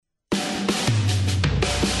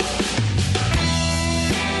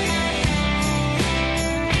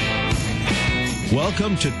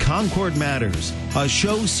Welcome to Concord Matters, a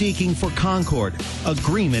show seeking for concord,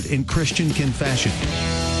 agreement in Christian confession.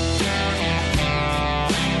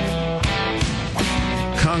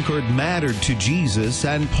 Concord mattered to Jesus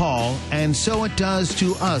and Paul, and so it does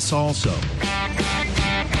to us also.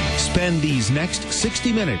 Spend these next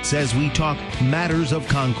 60 minutes as we talk matters of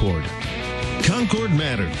Concord. Concord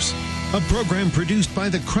Matters, a program produced by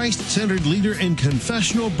the Christ-centered leader in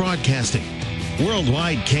confessional broadcasting.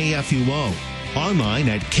 Worldwide KFUO. Online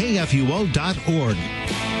at kfuo.org.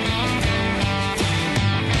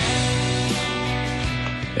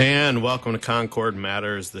 And welcome to Concord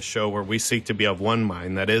Matters, the show where we seek to be of one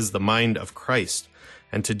mind, that is, the mind of Christ.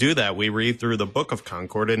 And to do that, we read through the Book of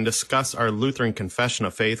Concord and discuss our Lutheran Confession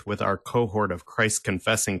of Faith with our cohort of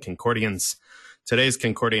Christ-confessing Concordians. Today's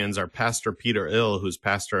Concordians are Pastor Peter Ill, who's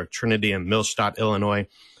pastor of Trinity in Millstadt, Illinois,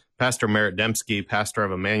 Pastor Merritt Dembski, pastor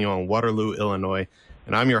of Emmanuel in Waterloo, Illinois,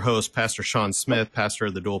 and I'm your host, Pastor Sean Smith, pastor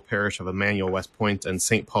of the dual parish of Emmanuel West Point and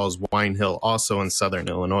St. Paul's Wine Hill, also in Southern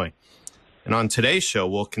Illinois. And on today's show,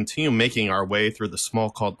 we'll continue making our way through the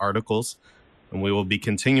Smalcald Articles, and we will be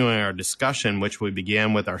continuing our discussion, which we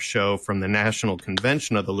began with our show from the National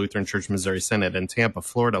Convention of the Lutheran Church Missouri Synod in Tampa,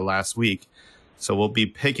 Florida last week. So we'll be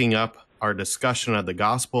picking up our discussion of the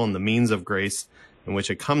gospel and the means of grace in which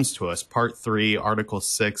it comes to us, Part 3, Article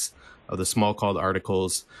 6 of the Smalcald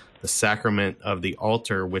Articles, the sacrament of the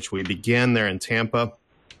altar, which we began there in Tampa,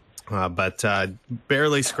 but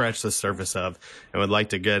barely scratched the surface of, and would like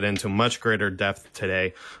to get into much greater depth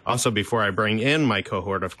today. Also, before I bring in my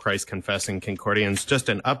cohort of Christ-confessing Concordians, just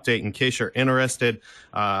an update in case you're interested.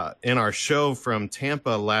 In our show from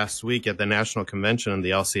Tampa last week at the National Convention of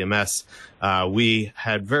the LCMS, we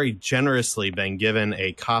had very generously been given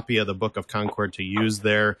a copy of the Book of Concord to use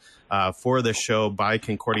there for the show by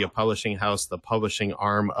Concordia Publishing House, the publishing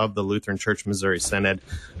arm of the Lutheran Church Missouri Synod.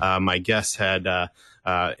 My guests had,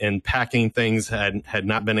 in packing things, had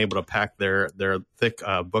not been able to pack their thick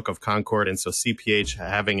Book of Concord, and so CPH,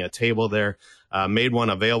 having a table there, made one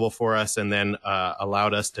available for us, and then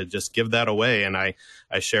allowed us to just give that away. And I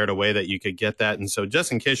shared a way that you could get that. And so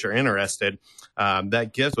just in case you're interested,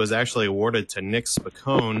 that gift was actually awarded to Nick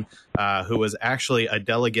Spicone, who was actually a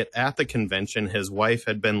delegate at the convention. His wife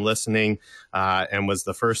had been listening and was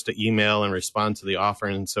the first to email and respond to the offer.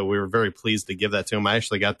 And so we were very pleased to give that to him. I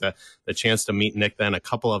actually got the chance to meet Nick then a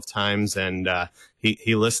couple of times, and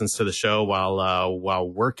he listens to the show while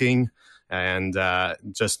working. And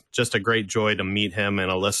just a great joy to meet him and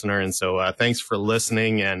a listener. And so thanks for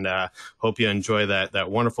listening, and hope you enjoy that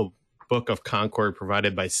wonderful Book of Concord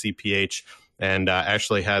provided by CPH. And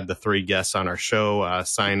actually had the three guests on our show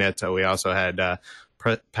sign it. We also had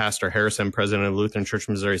Pastor Harrison, president of Lutheran Church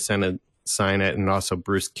Missouri Synod, sign it, and also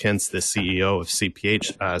Bruce Kintz, the CEO of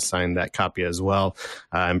CPH, signed that copy as well,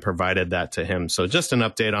 and provided that to him. So just an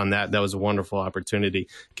update on that. That was a wonderful opportunity.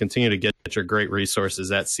 Continue to get your great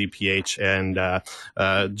resources at CPH.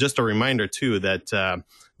 And just a reminder, too, that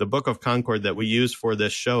the Book of Concord that we use for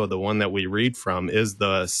this show, the one that we read from, is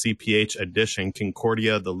the CPH edition,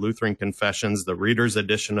 Concordia, the Lutheran Confessions, the Reader's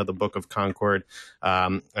edition of the Book of Concord.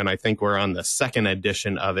 And I think we're on the second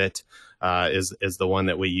edition of it, is the one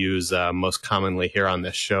that we use most commonly here on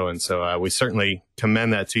this show. And so we certainly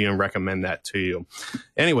commend that to you and recommend that to you.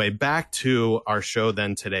 Anyway, back to our show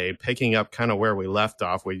then today, picking up kind of where we left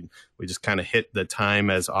off. We just kind of hit the time,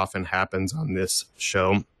 as often happens on this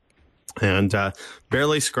show, and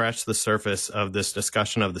barely scratched the surface of this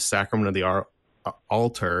discussion of the sacrament of the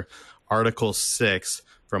altar, Article 6,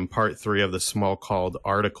 from Part 3 of the Smalcald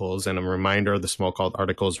Articles. And a reminder, the Smalcald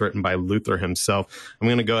Articles written by Luther himself. I'm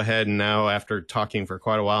going to go ahead and now, after talking for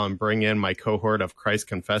quite a while, and bring in my cohort of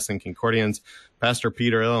Christ-confessing Concordians, Pastor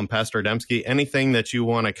Peter Ill and Pastor Dembski. Anything that you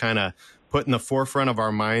want to kind of put in the forefront of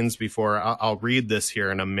our minds before I'll read this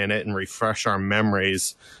here in a minute and refresh our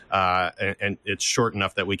memories. And it's short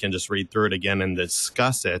enough that we can just read through it again and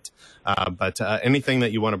discuss it. But anything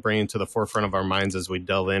that you want to bring into the forefront of our minds as we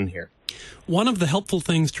delve in here? One of the helpful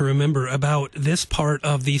things to remember about this part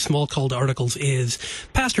of the Smalcald Articles is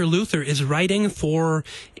Pastor Luther is writing for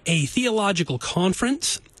a theological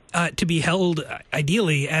conference to be held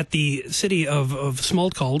ideally at the city of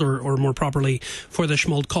Smalcald, or more properly for the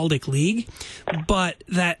Schmalkaldic League, but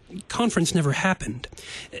that conference never happened.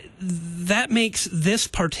 That makes this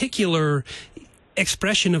particular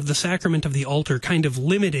expression of the sacrament of the altar kind of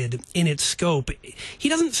limited in its scope. He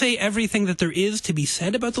doesn't say everything that there is to be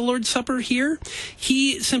said about the Lord's Supper here.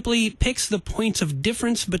 He simply picks the points of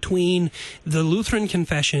difference between the Lutheran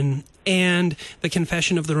confession and the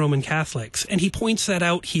Confession of the Roman Catholics. And he points that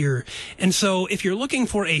out here. And so if you're looking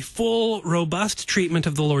for a full, robust treatment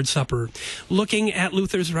of the Lord's Supper, looking at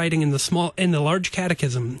Luther's writing in the large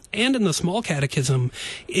catechism and in the small catechism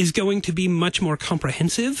is going to be much more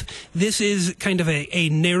comprehensive. This is kind of a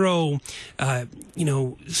narrow,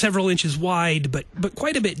 several inches wide, but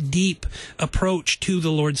quite a bit deep approach to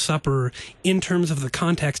the Lord's Supper in terms of the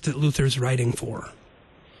context that Luther's writing for.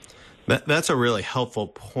 That's a really helpful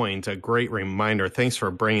point, a great reminder. Thanks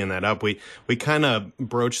for bringing that up. We kind of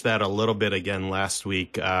broached that a little bit again last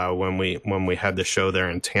week when we had the show there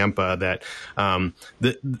in Tampa. That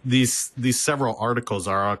these several articles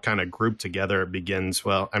are all kind of grouped together. It begins,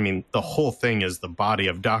 the whole thing is the body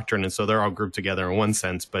of doctrine, and so they're all grouped together in one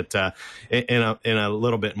sense. But in a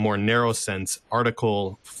little bit more narrow sense,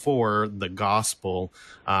 Article 4, the gospel,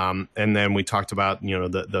 and then we talked about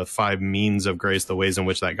the 5 means of grace, the ways in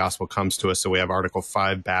which that gospel comes to us. So we have Article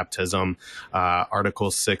 5, baptism, Article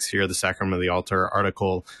 6 here, the sacrament of the altar,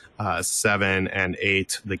 Article 7 and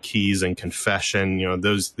 8, the keys and confession.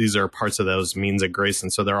 These are parts of those means of grace,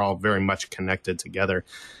 and so they're all very much connected together.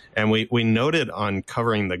 And we noted on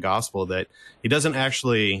covering the gospel that he doesn't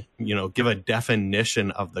actually, give a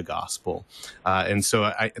definition of the gospel. And so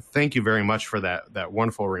I thank you very much for that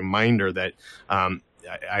wonderful reminder that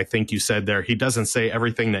I think you said there, he doesn't say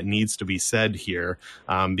everything that needs to be said here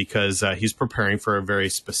because he's preparing for a very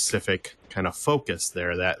specific kind of focus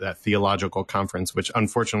there, that theological conference, which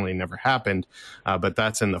unfortunately never happened, but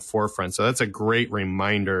that's in the forefront. So that's a great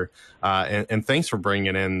reminder. And thanks for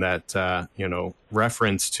bringing in that,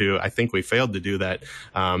 reference to, I think we failed to do that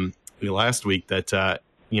last week, that,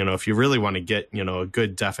 if you really want to get, a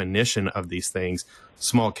good definition of these things,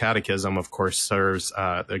 small catechism, of course, serves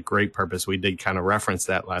a great purpose. We did kind of reference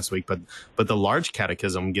that last week, but the large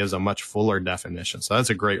catechism gives a much fuller definition. So that's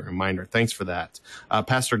a great reminder. Thanks for that.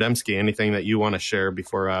 Pastor Dembski, anything that you want to share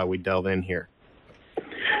before we delve in here?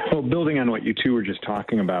 Well, building on what you two were just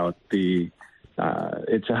talking about,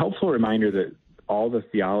 it's a helpful reminder that all the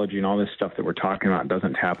theology and all this stuff that we're talking about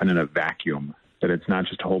doesn't happen in a vacuum, that it's not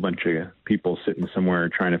just a whole bunch of people sitting somewhere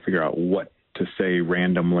trying to figure out what to say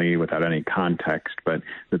randomly without any context, but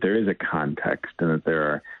that there is a context and that there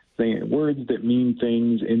are words that mean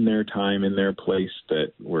things in their time, in their place,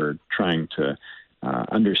 that we're trying to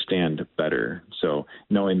understand better. So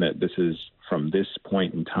knowing that this is from this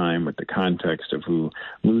point in time with the context of who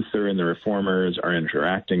Luther and the Reformers are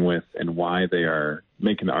interacting with and why they are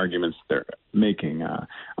making the arguments they're making.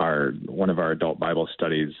 One of our adult Bible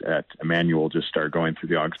studies at Emmanuel just started going through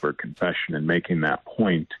the Augsburg Confession and making that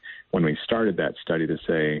point when we started that study to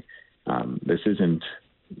say this isn't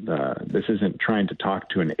trying to talk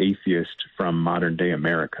to an atheist from modern day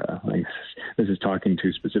America. Like, this is talking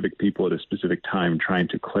to specific people at a specific time, trying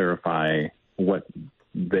to clarify what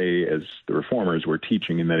they, as the Reformers, were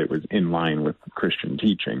teaching, and that it was in line with Christian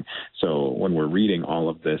teaching. So when we're reading all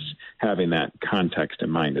of this, having that context in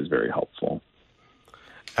mind is very helpful.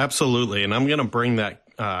 Absolutely. And I'm going to bring that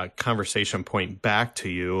conversation point back to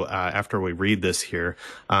you after we read this here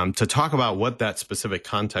to talk about what that specific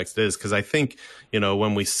context is. Because I think,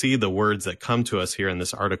 when we see the words that come to us here in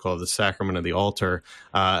this article of the sacrament of the altar,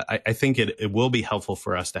 I think it will be helpful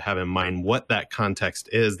for us to have in mind what that context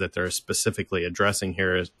is that they're specifically addressing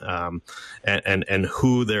here, and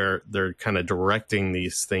who they're kind of directing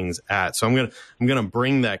these things at. So I'm going to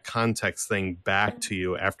bring that context thing back to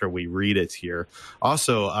you after we read it here.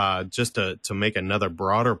 Also, just to make another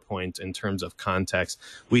broader point in terms of context,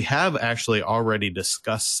 we have actually already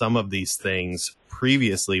discussed some of these things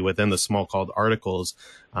previously within the Small Called Articles,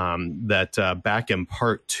 that back in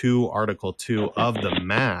part 2, Article 2 of the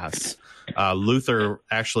Mass, Luther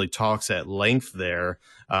actually talks at length there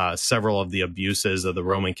several of the abuses of the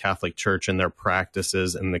Roman Catholic Church and their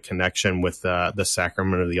practices and the connection with the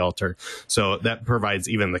sacrament of the altar. So that provides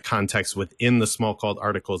even the context within the Small Called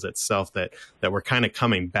Articles itself that we're kind of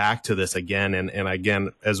coming back to this again. And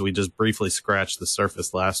again, as we just briefly scratched the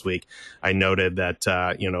surface last week, I noted that,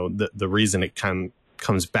 the reason it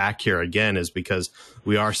comes back here again is because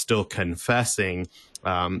we are still confessing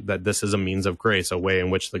that this is a means of grace, a way in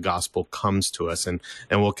which the gospel comes to us. And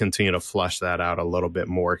we'll continue to flesh that out a little bit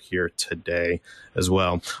more here today as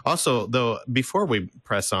well. Also, though, before we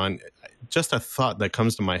press on, just a thought that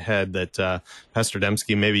comes to my head that Pastor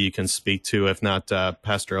Dembski, maybe you can speak to. If not,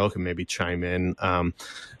 Pastor O can maybe chime in.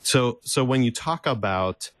 So when you talk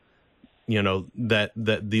about that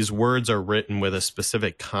these words are written with a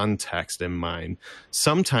specific context in mind,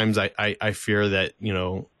 sometimes I fear that,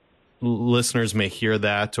 listeners may hear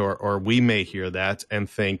that or we may hear that and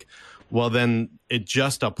think, well, then it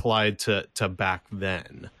just applied to back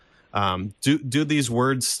then. Do these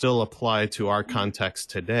words still apply to our context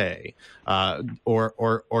today,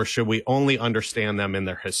 or should we only understand them in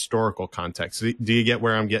their historical context? Do you get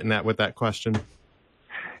where I'm getting at with that question?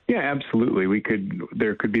 Yeah, absolutely.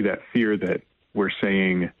 There could be that fear that we're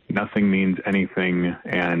saying nothing means anything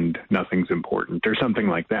and nothing's important or something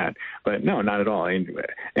like that. But no, not at all.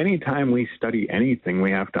 Anytime we study anything,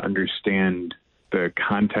 we have to understand the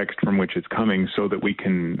context from which it's coming so that we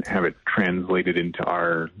can have it translated into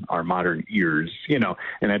our modern ears, and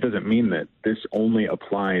that doesn't mean that this only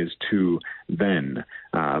applies to then.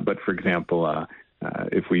 But for example,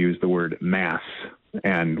 if we use the word mass,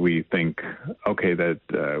 and we think, okay, that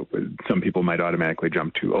some people might automatically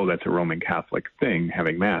jump to, oh, that's a Roman Catholic thing,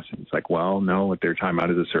 having Mass. And it's like, well, no, what they're talking about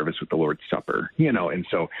is a service with the Lord's Supper, and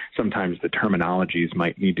so sometimes the terminologies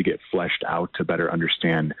might need to get fleshed out to better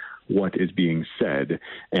understand what is being said.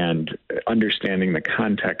 And understanding the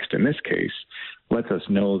context in this case lets us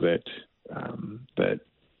know that that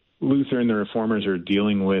Luther and the Reformers are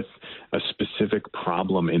dealing with a specific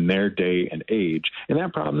problem in their day and age, and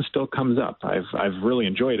that problem still comes up. I've really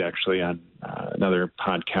enjoyed, actually, on another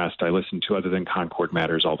podcast I listen to other than Concord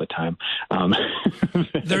Matters all the time.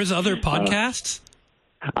 There's other podcasts?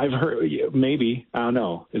 I've heard, maybe. I don't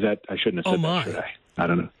know. I shouldn't have said that, should I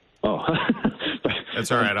don't know. Oh.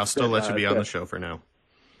 That's all right. I'll still let you be on the show for now.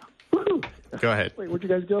 Woo-hoo. Go ahead. Wait, where'd you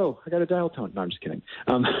guys go? I got a dial tone. No, I'm just kidding.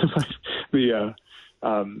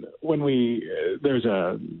 There's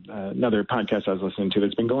another podcast I was listening to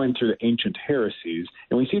that's been going through the ancient heresies,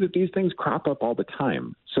 and we see that these things crop up all the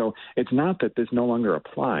time. So it's not that this no longer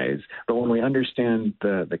applies, but when we understand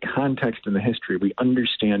the context and the history, we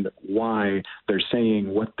understand why they're saying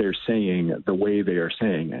what they're saying the way they are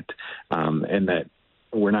saying it, and that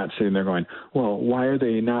we're not sitting there going, well, why are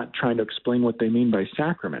they not trying to explain what they mean by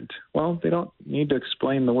sacrament? Well, they don't need to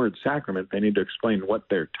explain the word sacrament. They need to explain what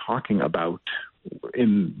they're talking about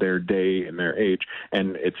in their day and their age,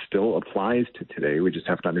 and it still applies to today. We just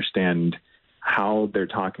have to understand how they're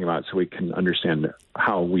talking about it so we can understand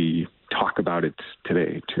how we talk about it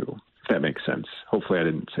today, too, if that makes sense. Hopefully I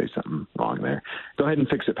didn't say something wrong there. Go ahead and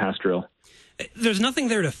fix it, Pastor Ill. There's nothing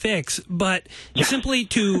there to fix, but simply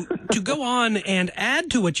to go on and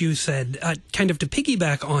add to what you said, kind of to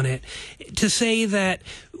piggyback on it, to say that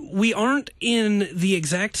we aren't in the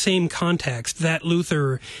exact same context that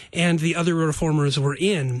Luther and the other reformers were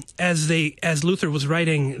in as Luther was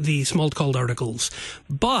writing the Smalcald Articles,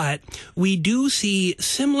 but we do see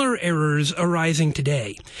similar errors arising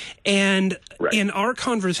today. And in our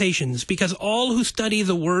conversations, because all who study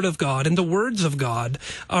the Word of God and the words of God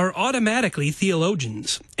are automatically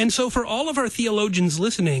theologians. And so for all of our theologians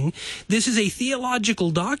listening, this is a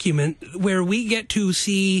theological document where we get to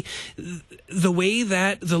see the way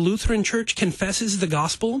that the Lutheran Church confesses the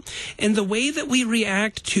gospel and the way that we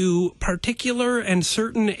react to particular and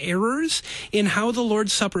certain errors in how the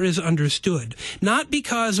Lord's Supper is understood. Not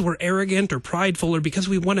because we're arrogant or prideful or because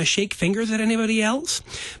we want to shake fingers at anybody else,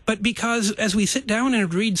 but because as we sit down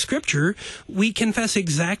and read Scripture, we confess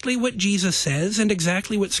exactly what Jesus says and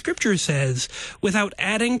exactly what Scripture says without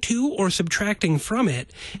adding to or subtracting from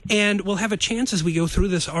it. And we'll have a chance as we go through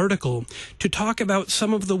this article to talk about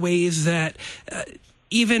some of the ways that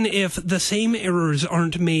even if the same errors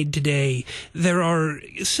aren't made today, there are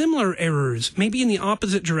similar errors, maybe in the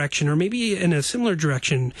opposite direction or maybe in a similar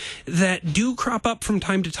direction, that do crop up from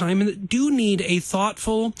time to time and that do need a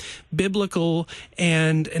thoughtful, biblical,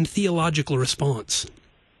 and theological response.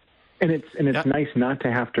 And it's nice not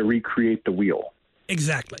to have to recreate the wheel.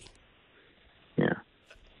 Exactly. Yeah.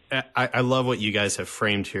 I love what you guys have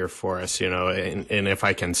framed here for us, and if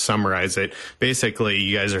I can summarize it, basically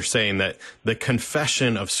you guys are saying that the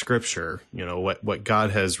confession of Scripture, what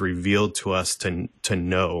God has revealed to us to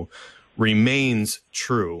know, remains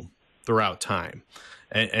true throughout time.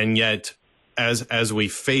 And yet, as we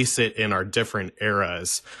face it in our different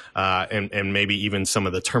eras, and maybe even some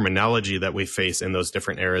of the terminology that we face in those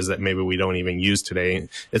different eras that maybe we don't even use today,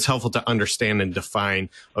 it's helpful to understand and define,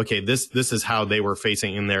 okay, this is how they were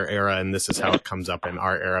facing in their era, and this is how it comes up in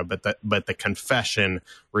our era. But the confession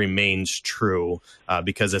remains true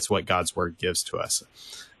because it's what God's Word gives to us.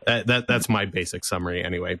 That's my basic summary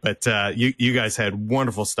anyway. But you guys had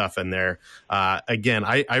wonderful stuff in there. Again,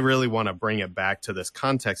 I really want to bring it back to this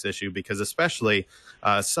context issue because especially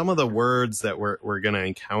some of the words that we're going to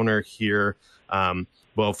encounter here.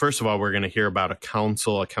 Well, first of all, we're going to hear about a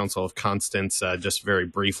council of Constance, just very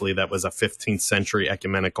briefly. That was a 15th century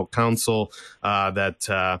ecumenical council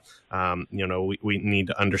that, we need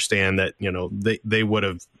to understand that, they would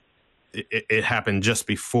have, it happened just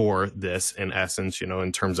before this, in essence,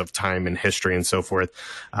 in terms of time and history and so forth.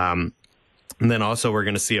 And then also we're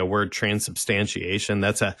going to see a word, transubstantiation.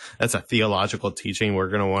 That's a theological teaching. We're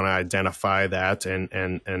going to want to identify that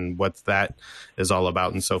and what that is all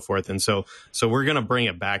about and so forth. And so we're going to bring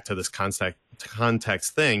it back to this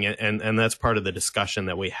context thing. And that's part of the discussion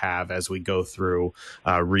that we have as we go through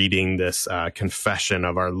reading this confession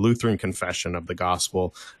of our Lutheran confession of the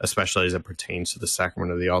gospel, especially as it pertains to the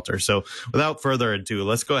sacrament of the altar. So without further ado,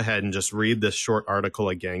 let's go ahead and just read this short article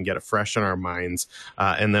again, get it fresh in our minds,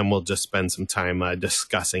 and then we'll just spend some time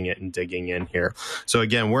discussing it and digging in here. So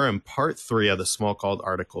again, we're in part 3 of the Smalcald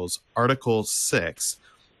Articles, Article 6,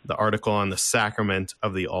 the article on the sacrament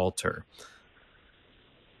of the altar.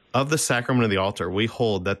 Of the sacrament of the altar, we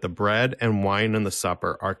hold that the bread and wine in the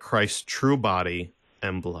supper are Christ's true body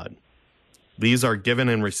and blood. These are given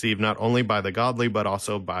and received not only by the godly, but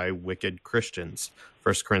also by wicked Christians.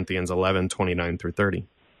 1 Corinthians 11:29 through 30.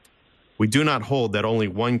 We do not hold that only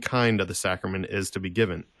one kind of the sacrament is to be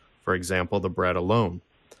given. For example, the bread alone.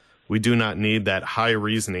 We do not need that high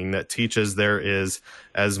reasoning that teaches there is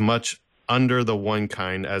as much under the one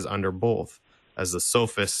kind as under both, as the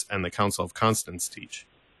sophists and the Council of Constance teach.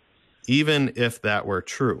 Even if that were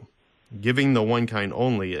true, giving the one kind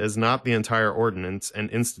only is not the entire ordinance and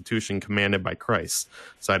institution commanded by Christ,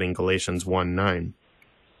 citing Galatians 1:9.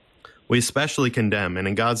 We especially condemn, and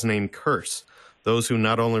in God's name curse, those who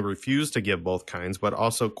not only refuse to give both kinds, but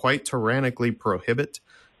also quite tyrannically prohibit,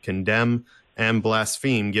 condemn, and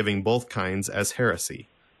blaspheme giving both kinds as heresy.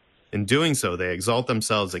 In doing so, they exalt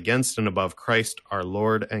themselves against and above Christ, our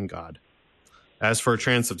Lord and God. As for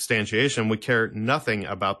transubstantiation, we care nothing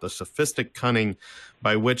about the sophistic cunning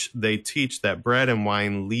by which they teach that bread and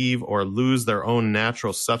wine leave or lose their own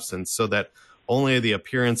natural substance, so that only the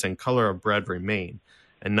appearance and color of bread remain,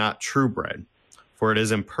 and not true bread. For it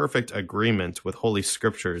is in perfect agreement with Holy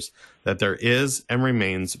Scriptures that there is and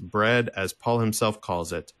remains bread, as Paul himself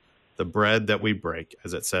calls it, the bread that we break,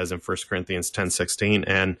 as it says in 1 Corinthians 10:16,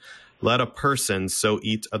 and let a person so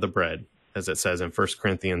eat of the bread, as it says in 1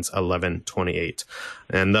 Corinthians 11:28.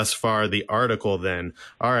 And thus far, the article then.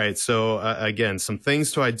 All right, so again, some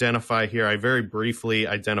things to identify here. I very briefly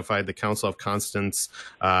identified the Council of Constance.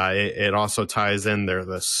 It also ties in there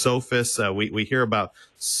the sophists. We hear about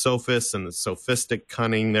sophists and the sophistic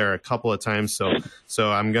cunning there a couple of times.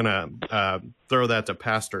 So I'm going to throw that to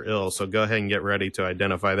Pastor Ill. So go ahead and get ready to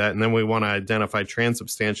identify that. And then we want to identify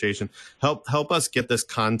transubstantiation. Help us get this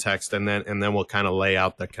context, and then we'll kind of lay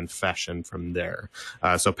out the confession from there.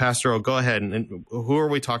 So Pastor Ill, go ahead. And who are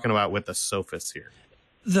we talking about with the sophists here?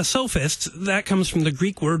 The sophists, that comes from the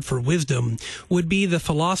Greek word for wisdom, would be the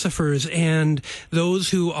philosophers and those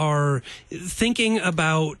who are thinking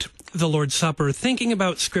about the Lord's Supper, thinking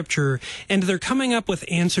about Scripture, and they're coming up with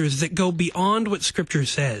answers that go beyond what Scripture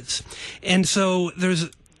says. And so there's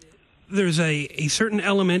a certain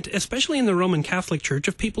element, especially in the Roman Catholic Church,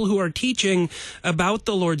 of people who are teaching about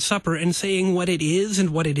the Lord's Supper and saying what it is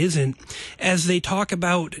and what it isn't, as they talk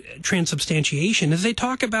about transubstantiation, as they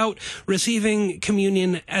talk about receiving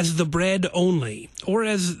communion as the bread only, or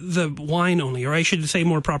as the wine only, or I should say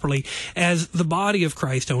more properly, as the body of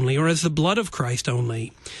Christ only, or as the blood of Christ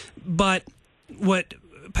only. But what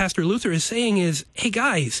Pastor Luther is saying is, hey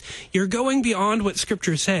guys, you're going beyond what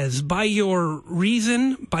Scripture says. By your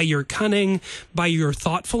reason, by your cunning, by your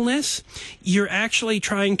thoughtfulness, you're actually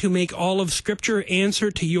trying to make all of Scripture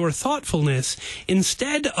answer to your thoughtfulness,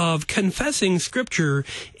 instead of confessing Scripture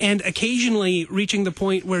and occasionally reaching the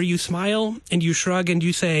point where you smile and you shrug and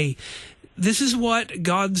you say, this is what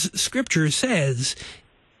God's Scripture says.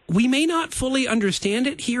 We may not fully understand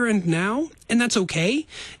it here and now, and that's okay.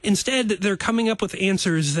 Instead, they're coming up with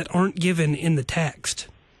answers that aren't given in the text.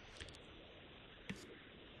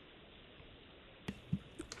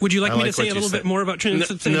 Would you like me to say a little bit more about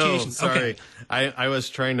transubstantiation? No, sorry. Okay. I was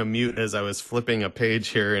trying to mute as I was flipping a page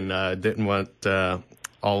here and didn't want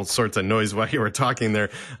all sorts of noise while you were talking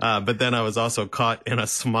there. But then I was also caught in a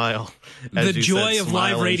smile. As the joy of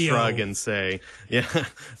live radio. Shrug and say, yeah,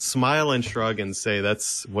 smile and shrug and say,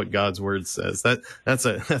 that's what God's word says. That's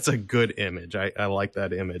a good image. I like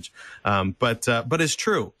that image. But it's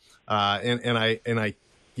true. I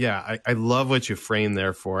love what you framed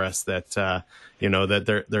there for us, that,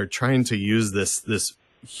 that they're trying to use this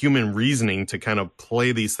human reasoning to kind of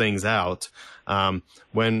play these things out.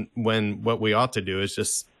 When what we ought to do is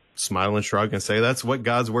just smile and shrug and say, that's what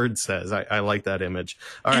God's word says. I like that image.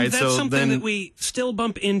 All right, that's so something that we still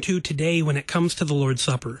bump into today when it comes to the Lord's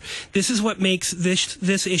Supper. This is what makes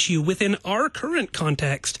this issue within our current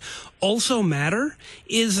context also matter,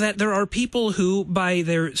 is that there are people who, by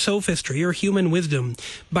their sophistry or human wisdom,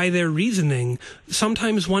 by their reasoning,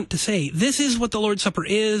 sometimes want to say, this is what the Lord's Supper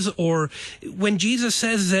is, or when Jesus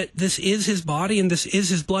says that this is his body and this is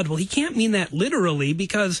his blood, well, he can't mean that literally,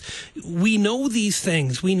 because we know these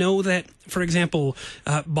things. We know that, for example,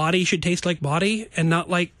 body should taste like body and not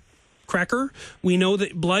like cracker. We know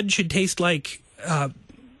that blood should taste like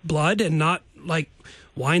blood and not like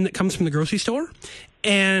wine that comes from the grocery store.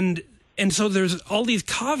 And so there's all these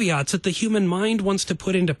caveats that the human mind wants to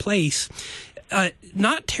put into place,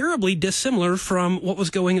 not terribly dissimilar from what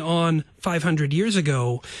was going on 500 years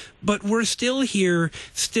ago, but we're still here,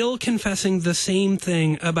 still confessing the same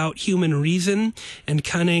thing about human reason and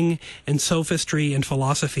cunning and sophistry and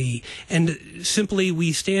philosophy. And simply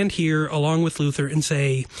we stand here along with Luther and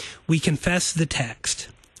say, we confess the text.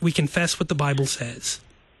 We confess what the Bible says.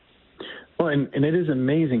 Well, and it is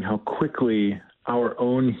amazing how quickly our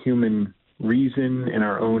own human reason and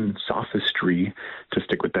our own sophistry, to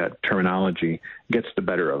stick with that terminology, gets the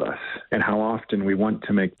better of us. And how often we want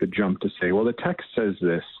to make the jump to say, well, the text says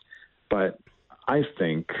this, but I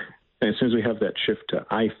think, and as soon as we have that shift to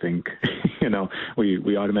I think,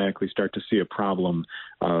 we automatically start to see a problem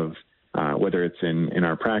of whether it's in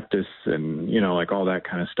our practice and, like all that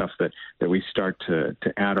kind of stuff that we start to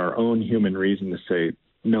add our own human reason to say,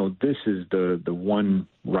 no, this is the one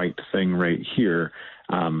right thing right here,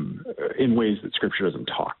 in ways that Scripture doesn't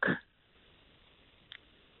talk.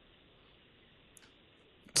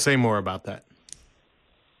 Say more about that.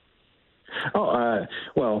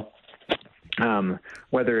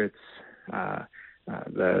 Whether it's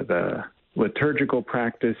the liturgical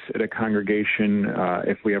practice at a congregation,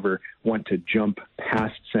 if we ever want to jump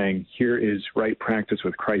past saying, here is right practice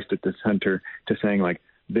with Christ at the center, to saying, like,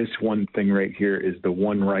 this one thing right here is the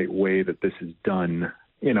one right way that this is done,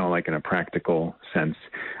 like in a practical sense.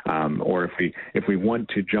 Or if we want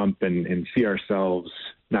to jump and see ourselves,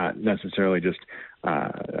 not necessarily just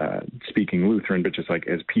speaking Lutheran, but just like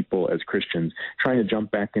as people, as Christians, trying to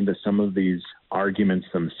jump back into some of these arguments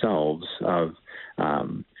themselves of,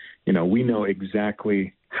 we know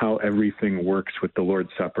exactly how everything works with the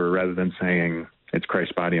Lord's Supper, rather than saying it's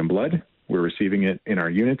Christ's body and blood. We're receiving it in our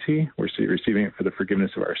unity. We're receiving it for the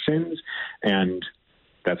forgiveness of our sins. And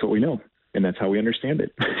that's what we know. And that's how we understand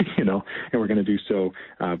it, and we're going to do so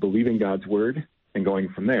believing God's word and going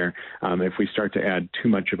from there. If we start to add too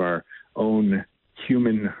much of our own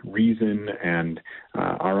human reason and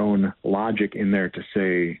our own logic in there to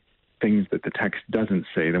say things that the text doesn't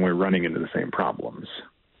say, then we're running into the same problems.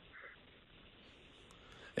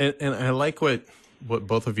 And I like what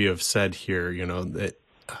both of you have said here, that,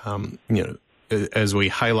 as we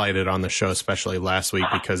highlighted on the show, especially last week,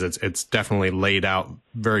 because it's definitely laid out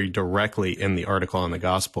very directly in the article on the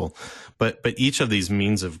gospel. But each of these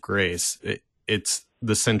means of grace, it's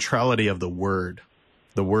the centrality of the word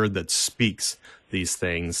that speaks these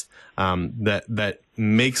things, that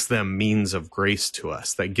makes them means of grace to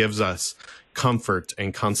us, that gives us comfort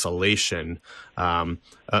and consolation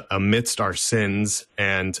amidst our sins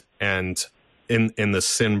and in the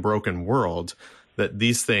sin broken world, that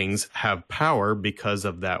these things have power because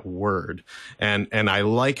of that word. And I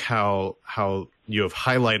like how you have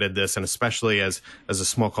highlighted this, and especially as a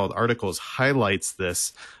Small Called Articles highlights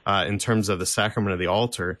this in terms of the sacrament of the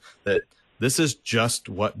altar, that this is just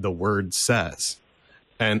what the word says.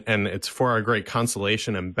 And it's for our great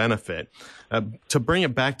consolation and benefit. To bring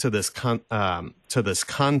it back to this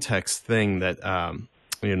context thing that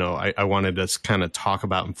I wanted to kind of talk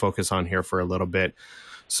about and focus on here for a little bit.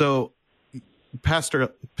 So,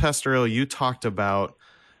 Pastor Hill, you talked about,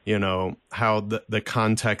 how the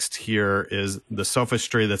context here is the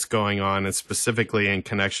sophistry that's going on, and specifically in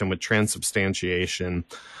connection with transubstantiation,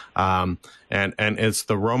 and it's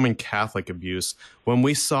the Roman Catholic abuse. When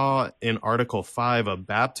we saw in Article 5 of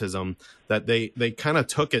baptism that they kind of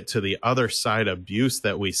took it to the other side abuse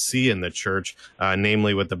that we see in the church,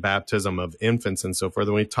 namely with the baptism of infants and so forth.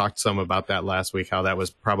 And we talked some about that last week, how that was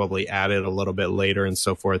probably added a little bit later and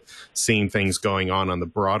so forth, seeing things going on the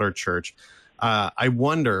broader church. I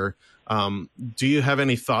wonder, do you have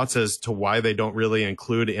any thoughts as to why they don't really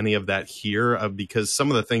include any of that here? Because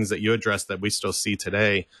some of the things that you addressed that we still see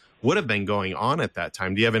today would have been going on at that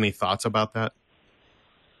time. Do you have any thoughts about that?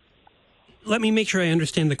 Let me make sure I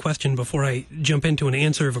understand the question before I jump into an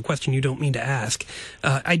answer of a question you don't mean to ask.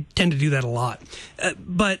 I tend to do that a lot.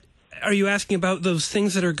 But are you asking about those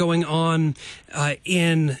things that are going on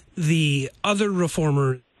in the other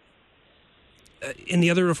reformer in the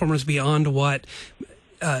other reformers beyond what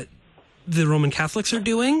the Roman Catholics are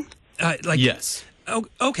doing? Yes.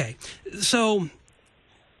 Okay. So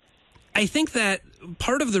I think that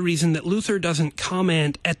part of the reason that Luther doesn't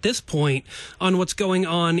comment at this point on what's going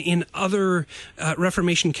on in other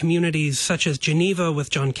Reformation communities, such as Geneva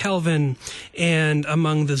with John Calvin, and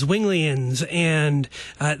among the Zwinglians and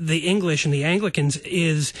the English and the Anglicans,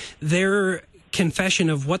 is their confession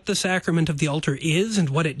of what the sacrament of the altar is and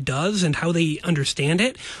what it does and how they understand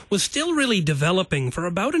it was still really developing for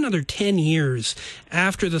about another 10 years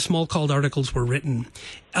after the Smalcald Articles were written.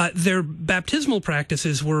 Their baptismal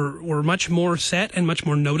practices were much more set and much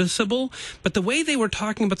more noticeable, but the way they were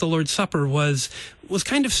talking about the Lord's Supper was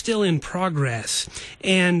kind of still in progress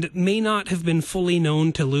and may not have been fully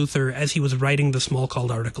known to Luther as he was writing the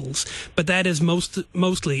Smalcald Articles. But that is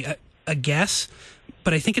mostly a guess,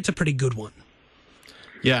 but I think it's a pretty good one.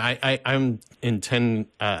 Yeah, I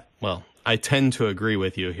tend to agree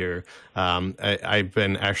with you here. I've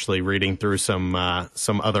been actually reading through some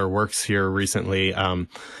other works here recently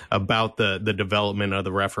about the development of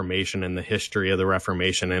the Reformation and the history of the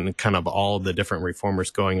Reformation and kind of all the different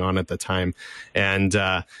reformers going on at the time. And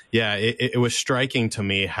it was striking to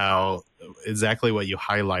me how exactly what you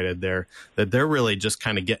highlighted there, that they're really just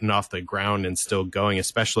kind of getting off the ground and still going,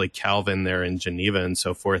 especially Calvin there in Geneva and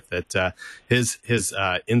so forth, that his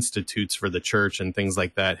institutes for the church and things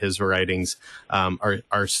like that, his writings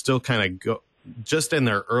are still kind of just in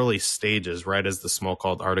their early stages, right as the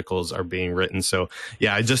Smalcald Articles are being written. So,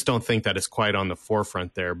 yeah, I just don't think that it's quite on the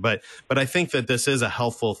forefront there. But I think that this is a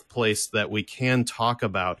helpful place that we can talk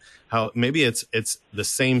about how maybe it's the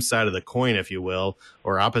same side of the coin, if you will,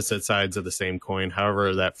 or opposite sides of the same coin,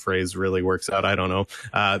 however that phrase really works out. I don't know.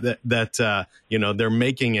 They're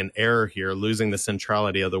making an error here, losing the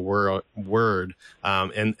centrality of the word.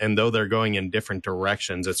 And though they're going in different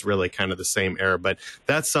directions, it's really kind of the same error. But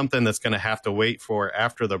that's something that's going to have to wait for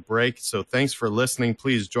after the break. So thanks for listening.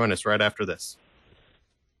 Please join us right after this.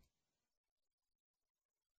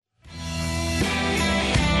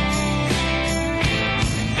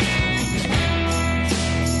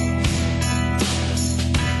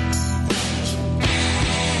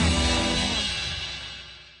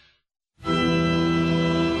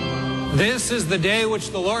 This is the day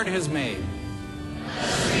which the Lord has made. Let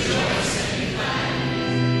us rejoice and be glad.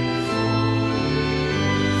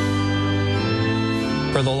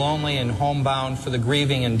 For the lonely and homebound, for the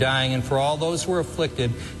grieving and dying, and for all those who are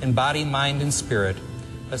afflicted in body, mind, and spirit,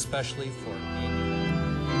 especially for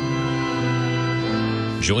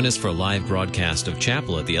Join us for a live broadcast of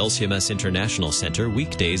Chapel at the LCMS International Center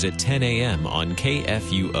weekdays at 10 a.m. on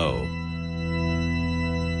KFUO.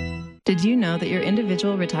 Did you know that your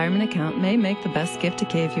individual retirement account may make the best gift to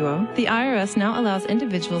KFUO? The IRS now allows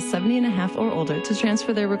individuals 70 and a half or older to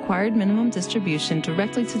transfer their required minimum distribution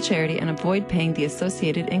directly to charity and avoid paying the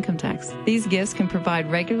associated income tax. These gifts can provide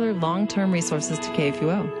regular, long-term resources to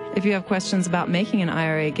KFUO. If you have questions about making an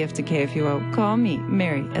IRA gift to KFUO, call me,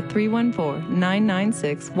 Mary, at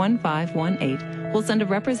 314-996-1518. We'll send a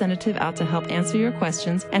representative out to help answer your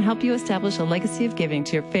questions and help you establish a legacy of giving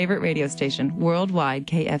to your favorite radio station, worldwide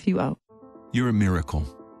KFUO. You're a miracle.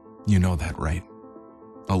 You know that, right?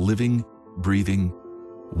 A living, breathing,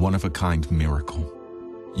 one-of-a-kind miracle.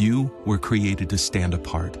 You were created to stand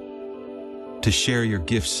apart, to share your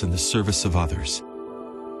gifts in the service of others,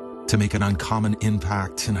 to make an uncommon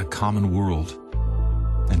impact in a common world.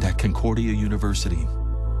 And at Concordia University,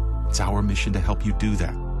 it's our mission to help you do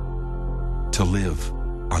that. To live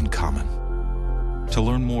uncommon. To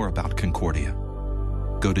learn more about Concordia,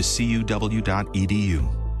 go to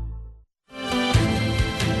cuw.edu.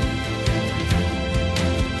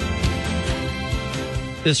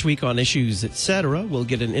 This week on Issues Etc., we'll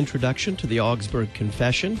get an introduction to the Augsburg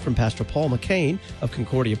Confession from Pastor Paul McCain of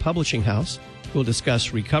Concordia Publishing House. We'll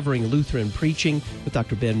discuss recovering Lutheran preaching with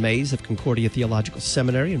Dr. Ben Mays of Concordia Theological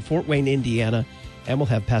Seminary in Fort Wayne, Indiana. And we'll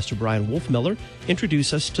have Pastor Brian Wolfmiller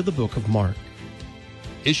introduce us to the book of Mark.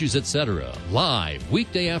 Issues Etc., live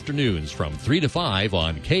weekday afternoons from 3 to 5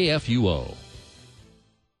 on KFUO.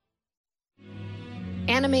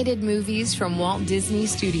 Animated movies from Walt Disney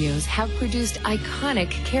Studios have produced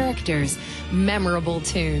iconic characters, memorable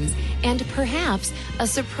tunes, and perhaps a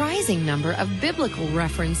surprising number of biblical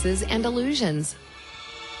references and allusions.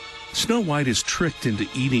 Snow White is tricked into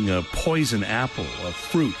eating a poison apple, a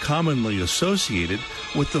fruit commonly associated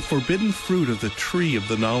with the forbidden fruit of the tree of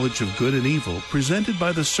the knowledge of good and evil presented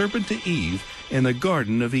by the serpent to Eve in the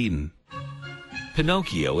Garden of Eden.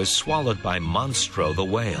 Pinocchio is swallowed by Monstro the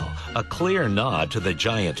whale, a clear nod to the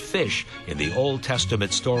giant fish in the Old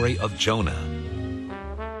Testament story of Jonah.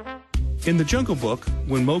 In the Jungle Book,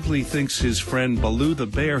 when Mowgli thinks his friend Baloo the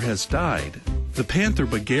bear has died, the panther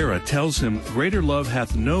Bagheera tells him, "Greater love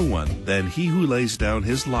hath no one than he who lays down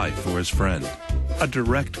his life for his friend." A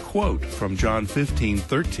direct quote from John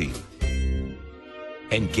 15:13.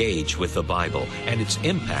 Engage with the Bible and its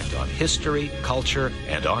impact on history, culture,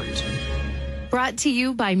 and art. Brought to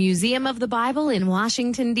you by Museum of the Bible in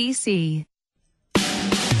Washington, D.C.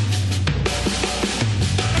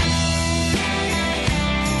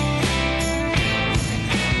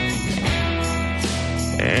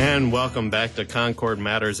 And welcome back to Concord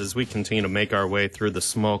Matters as we continue to make our way through the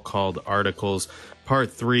Smalcald Articles.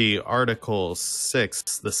 Part 3, Article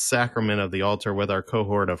 6, the Sacrament of the Altar, with our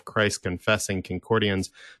cohort of Christ Confessing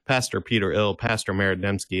Concordians, Pastor Peter Ill, Pastor Merritt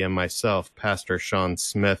Dembski, and myself, Pastor Sean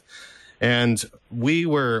Smith. And we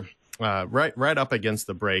were right up against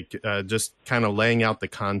the break, just kind of laying out the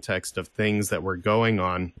context of things that were going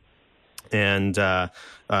on. And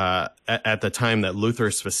at the time that Luther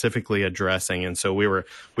is specifically addressing, and so we were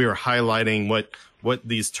highlighting what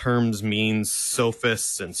these terms mean,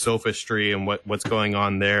 sophists and sophistry, and what's going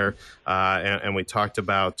on there, and we talked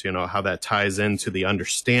about how that ties into the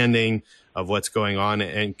understanding of what's going on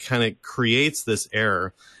and kind of creates this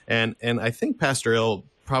error. And I think Pastor Ill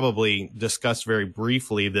probably discussed very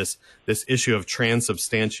briefly this issue of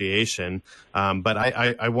transubstantiation, but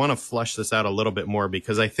I want to flush this out a little bit more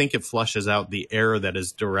because I think it flushes out the error that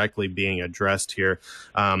is directly being addressed here.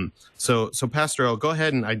 So Pastor Earl, go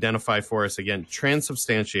ahead and identify for us again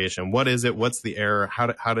transubstantiation. What is it? What's the error?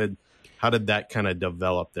 How did that kind of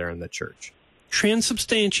develop there in the church?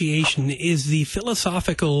 Transubstantiation is the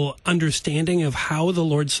philosophical understanding of how the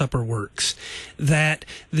Lord's Supper works, that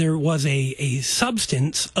there was a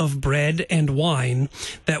substance of bread and wine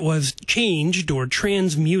that was changed or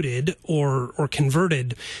transmuted or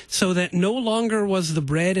converted so that no longer was the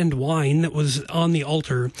bread and wine that was on the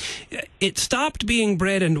altar. It stopped being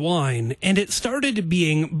bread and wine, and it started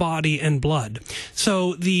being body and blood.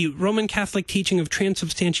 So the Roman Catholic teaching of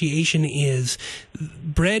transubstantiation is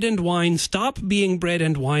bread and wine stop being bread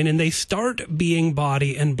and wine, and they start being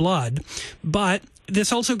body and blood. But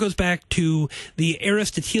this also goes back to the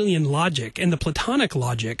Aristotelian logic and the Platonic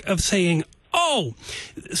logic of saying, oh,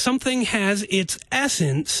 something has its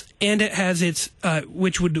essence, and it has its,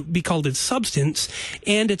 which would be called its substance,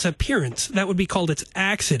 and its appearance. That would be called its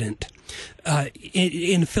accident.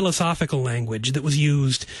 In philosophical language that was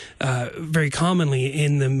used very commonly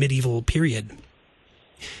in the medieval period.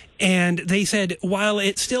 And they said, while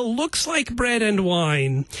it still looks like bread and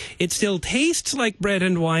wine, it still tastes like bread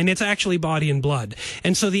and wine, it's actually body and blood.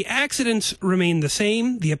 And so the accidents remain the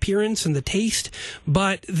same, the appearance and the taste,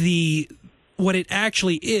 but what it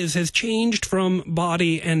actually is has changed from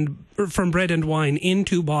from bread and wine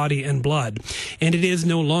into body and blood. And it is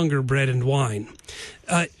no longer bread and wine.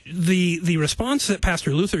 The response that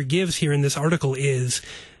Pastor Luther gives here in this article is,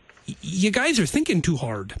 you guys are thinking too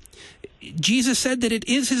hard. Jesus said that it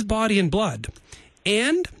is his body and blood,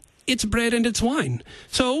 and it's bread and it's wine.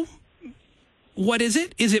 So what is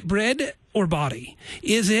it? Is it bread or body?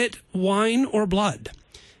 Is it wine or blood?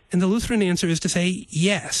 And the Lutheran answer is to say,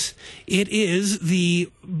 yes, it is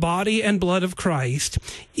the body and blood of Christ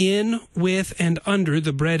in, with, and under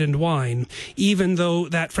the bread and wine, even though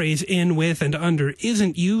that phrase in, with, and under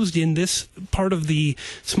isn't used in this part of the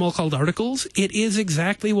Smalcald Articles. It is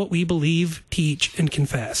exactly what we believe, teach, and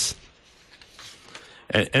confess.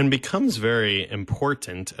 And becomes very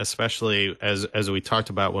important, especially as we talked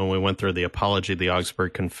about when we went through the Apology of the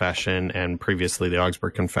Augsburg Confession and previously the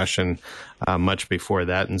Augsburg Confession, much before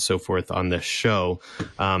that and so forth on this show,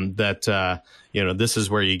 that this is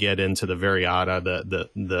where you get into the Variata,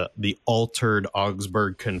 the altered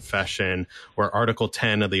Augsburg Confession, where Article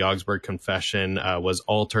 10 of the Augsburg Confession was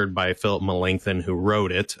altered by Philip Melanchthon, who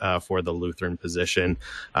wrote it for the Lutheran position.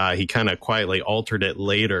 He kind of quietly altered it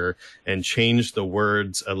later and changed the words,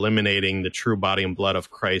 eliminating the true body and blood of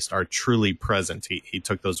Christ are truly present. He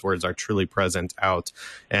took those words, are truly present, out.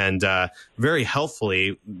 And very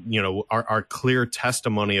helpfully, our clear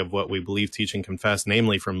testimony of what we believe, teach, and confess,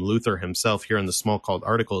 namely from Luther himself here in the Smalcald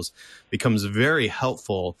Articles, becomes very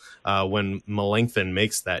helpful when Melanchthon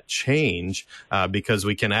makes that change, because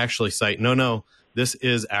we can actually cite, no, this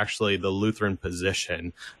is actually the Lutheran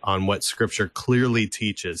position on what Scripture clearly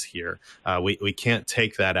teaches here. We can't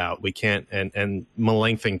take that out. We can't, and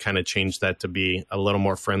Melanchthon kind of changed that to be a little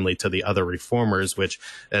more friendly to the other reformers, which,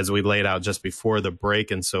 as we laid out just before the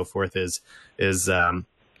break and so forth, is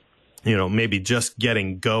maybe just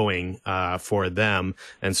getting going for them,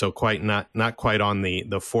 and so not quite on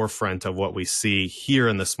the forefront of what we see here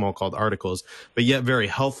in the Smalcald Articles, but yet very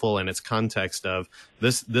helpful in its context of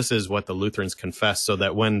this is what the Lutherans confess, so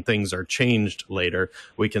that when things are changed later,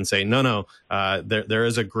 we can say, no, there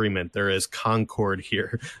is agreement, there is concord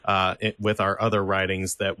here with our other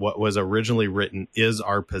writings, that what was originally written is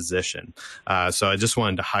our position. So I just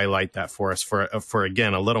wanted to highlight that for us for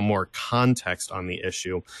again, a little more context on the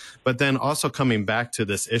issue. But then also coming back to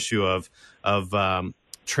this issue of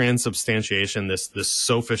transubstantiation, this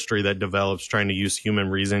sophistry that develops, trying to use human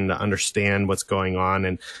reasoning to understand what's going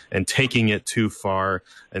on, and taking it too far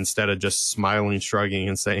instead of just smiling, shrugging,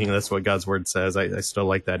 and saying that's what God's word says. I still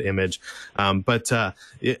like that image. But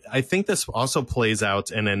I think this also plays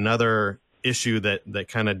out in another issue that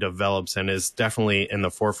kind of develops and is definitely in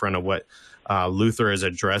the forefront of what Luther is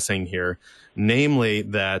addressing here, namely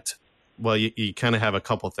that, well, you kind of have a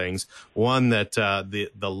couple things. One, that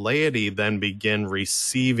the laity then begin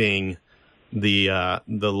receiving the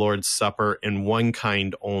Lord's Supper in one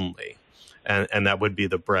kind only, and that would be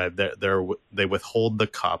the bread. They withhold the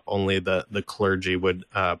cup. Only the clergy would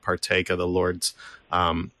partake of the Lord's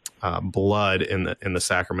blood in the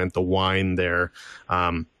sacrament. The wine there.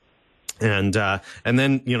 And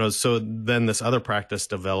then, so then this other practice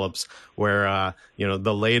develops where,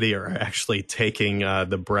 the laity are actually taking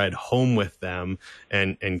the bread home with them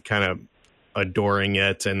and kind of adoring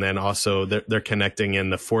it. And then also they're connecting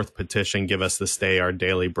in the fourth petition, give us this day our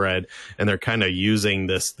daily bread. And they're kind of using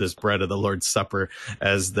this bread of the Lord's Supper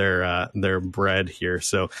as their bread here.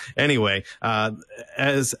 So anyway,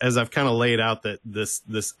 as I've kind of laid out that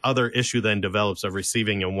this other issue then develops of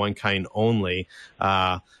receiving in one kind only,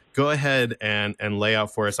 go ahead and lay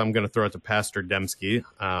out for us. I'm going to throw it to Pastor Dembski.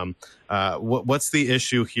 What's the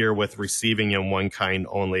issue here with receiving in one kind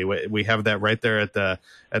only? We have that right there at the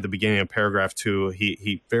beginning of paragraph 2.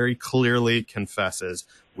 He very clearly confesses,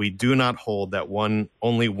 we do not hold that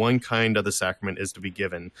only one kind of the sacrament is to be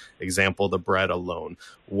given. Example, the bread alone.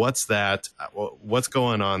 What's that? What's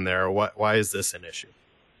going on there? Why is this an issue?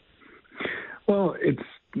 Well, it's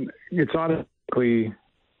automatically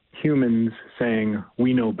humans saying,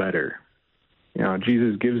 we know better.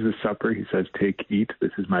 Jesus gives the supper. He says, take, eat,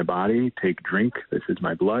 this is my body. Take, drink, this is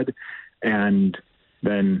my blood. And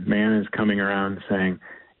then man is coming around saying,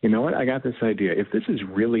 you know what, I got this idea. If this is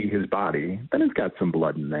really his body, then it's got some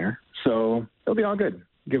blood in there. So it'll be all good.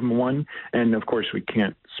 Give him one. And of course we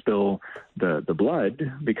can't spill the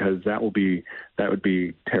blood, because that would be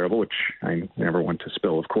terrible, which I never want to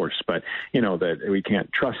spill, of course. But that we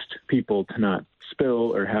can't trust people to not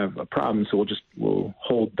spill or have a problem, so we'll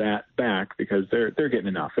hold that back because they're getting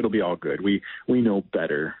enough. It'll be all good. We know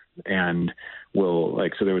better, and so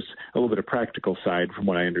there was a little bit of practical side from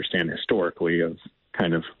what I understand historically of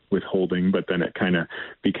kind of withholding, but then it kind of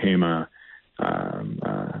became not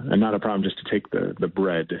a problem just to take the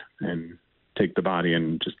bread and take the body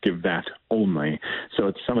and just give that only. So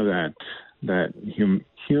it's some of that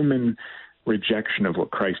human rejection of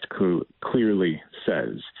what Christ clearly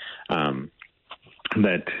says.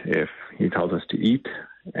 That if he tells us to eat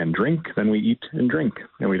and drink, then we eat and drink,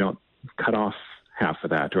 and we don't cut off half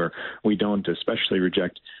of that, or we don't especially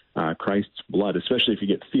reject Christ's blood, especially if you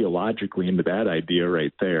get theologically into that idea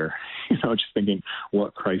right there, just thinking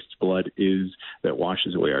what Christ's blood is that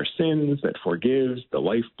washes away our sins, that forgives, the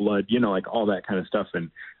lifeblood, all that kind of stuff. And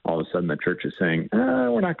all of a sudden the church is saying,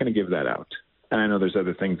 we're not going to give that out. And I know there's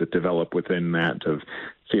other things that develop within that of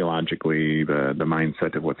theologically the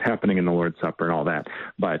mindset of what's happening in the Lord's Supper and all that.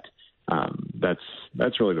 But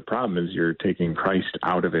that's really the problem, is you're taking Christ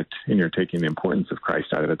out of it, and you're taking the importance of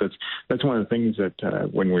Christ out of it. That's one of the things that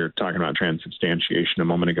when we were talking about transubstantiation a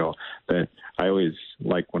moment ago, that I always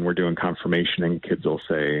like when we're doing confirmation and kids will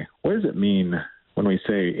say, what does it mean when we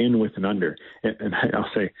say in, with, and under? And I'll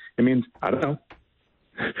say, it means, I don't know.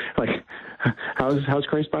 Like, how's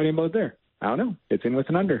Christ's body and blood there? I don't know. It's in, with,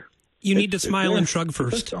 and under. You need to smile and shrug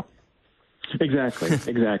first.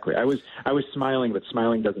 Exactly. I was smiling, but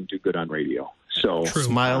smiling doesn't do good on radio. So true.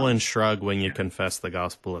 Smile and shrug when you confess the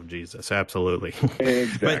gospel of Jesus. Absolutely.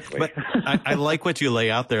 Exactly. but I like what you lay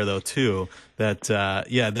out there, though, too, that,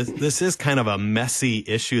 this is kind of a messy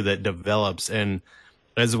issue that develops. And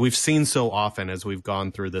as we've seen so often as we've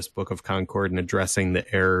gone through this Book of Concord and addressing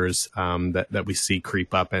the errors that we see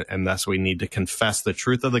creep up, and thus we need to confess the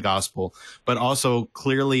truth of the gospel, but also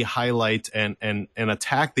clearly highlight and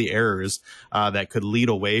attack the errors that could lead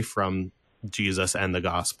away from Jesus and the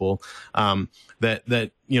gospel.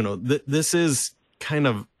 This is kind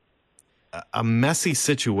of a messy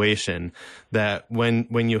situation that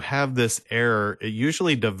when you have this error, it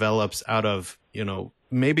usually develops out of,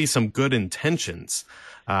 maybe some good intentions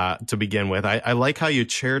to begin with. I like how you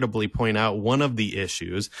charitably point out one of the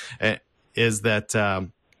issues is that,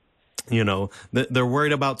 they're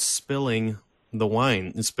worried about spilling the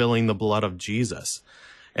wine and spilling the blood of Jesus.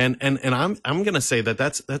 And I'm going to say that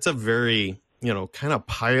that's a very, kind of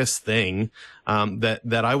pious thing,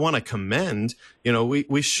 that I want to commend.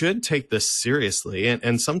 We should take this seriously.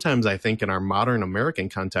 And sometimes I think in our modern American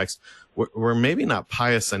context, we're maybe not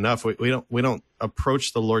pious enough. We don't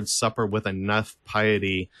approach the Lord's Supper with enough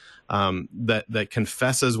piety, that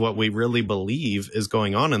confesses what we really believe is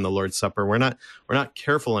going on in the Lord's Supper. We're not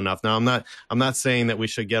careful enough. Now, I'm not saying that we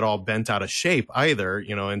should get all bent out of shape either,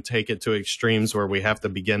 and take it to extremes where we have to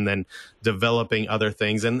begin then developing other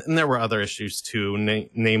things. And there were other issues too,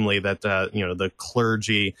 namely that, the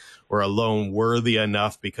clergy were alone worthy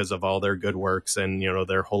enough because of all their good works and,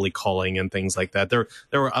 their holy calling and things like that. There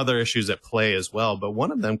were other issues at play as well, but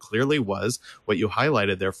one of them clearly was what you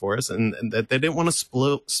highlighted there for us, and that they didn't want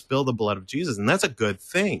to spill the blood of Jesus. And that's a good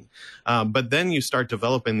thing. But then you start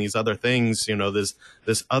developing these other things,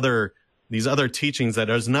 these other teachings that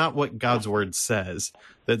is not what God's word says.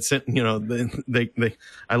 That's,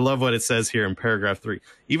 I love what it says here in paragraph 3.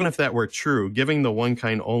 Even if that were true, giving the one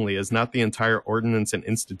kind only is not the entire ordinance and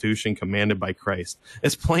institution commanded by Christ.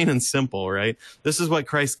 It's plain and simple, right? This is what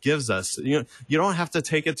Christ gives us. You don't have to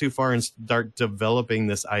take it too far and start developing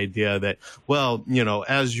this idea that, well,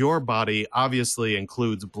 as your body obviously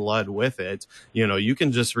includes blood with it, you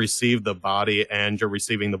can just receive the body and you're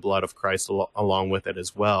receiving the blood of Christ along with it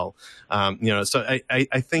as well. So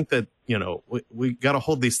I think that, we got to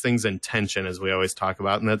hold these things in tension, as we always talk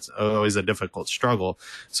about, and that's always a difficult struggle.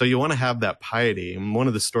 So you want to have that piety. And one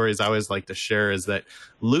of the stories I always like to share is that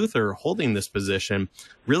Luther, holding this position,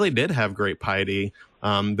 really did have great piety.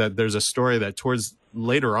 That there's a story that towards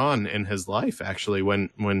later on in his life, actually,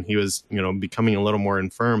 when he was, becoming a little more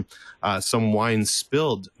infirm, some wine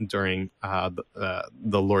spilled during the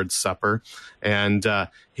Lord's Supper, and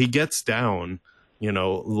he gets down,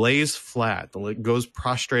 lays flat, goes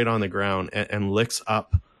prostrate on the ground and licks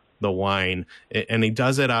up the wine. And he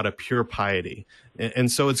does it out of pure piety.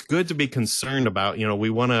 And so it's good to be concerned about,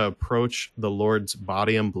 we want to approach the Lord's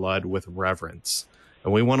body and blood with reverence.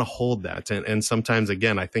 And we want to hold that. And sometimes,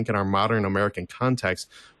 again, I think in our modern American context,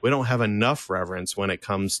 we don't have enough reverence when it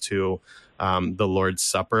comes to the Lord's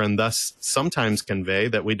Supper, and thus sometimes convey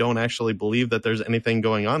that we don't actually believe that there's anything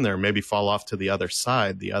going on there, maybe fall off to the other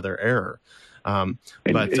side, the other error.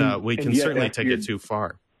 But we can certainly take it too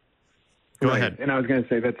far. Go ahead. And I was going to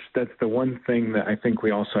say that's the one thing that I think we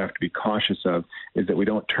also have to be cautious of, is that we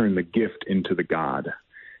don't turn the gift into the God,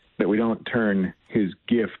 that we don't turn his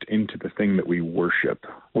gift into the thing that we worship,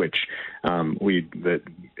 which that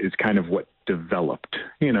is kind of what developed.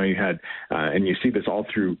 You had, and you see this all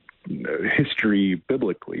through history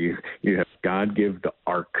biblically. You have God give the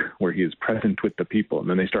ark where he is present with the people, and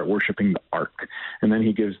then they start worshiping the ark, and then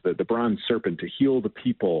he gives the bronze serpent to heal the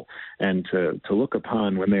people and to look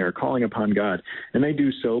upon when they are calling upon God, and they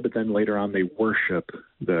do so, but then later on they worship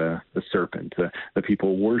the serpent. The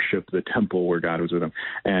people worship the temple where God was with them,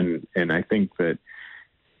 and I think that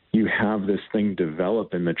you have this thing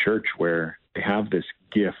develop in the church where they have this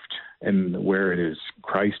gift, and where it is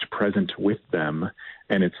Christ present with them,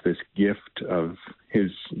 and it's this gift of his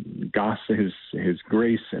gospel, his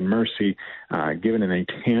grace and mercy given in a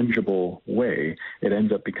tangible way. It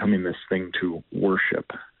ends up becoming this thing to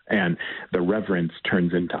worship, and the reverence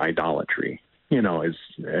turns into idolatry.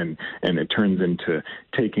 And it turns into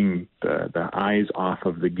taking the eyes off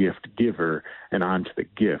of the gift giver and onto the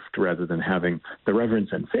gift, rather than having the reverence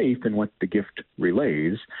and faith in what the gift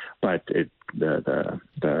relays. But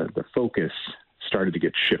the focus started to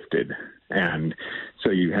get shifted, and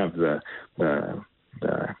so you have the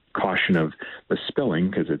caution of the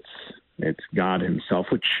spilling, because it's God himself,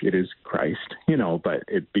 which it is Christ, but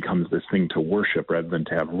it becomes this thing to worship rather than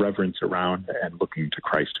to have reverence around and looking to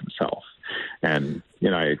Christ himself. And,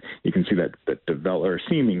 you can see that develop, or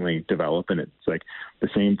seemingly develop, and it's like the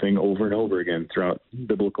same thing over and over again throughout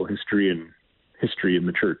biblical history and history in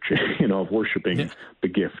the church, of worshiping the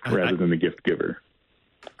gift rather than the gift giver.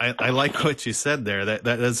 I like what you said there.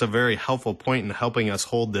 That's a very helpful point in helping us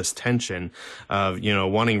hold this tension of,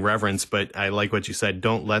 wanting reverence. But I like what you said.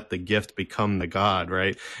 Don't let the gift become the God,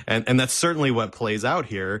 right? And that's certainly what plays out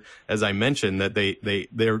here. As I mentioned, that they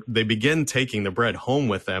begin taking the bread home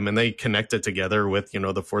with them, and they connect it together with,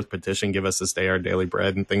 the fourth petition, give us this day our daily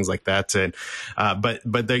bread, and things like that. And,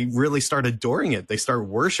 but they really start adoring it. They start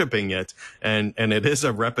worshiping it. And it is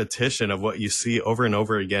a repetition of what you see over and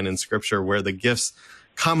over again in Scripture, where the gifts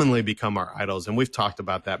commonly become our idols. And we've talked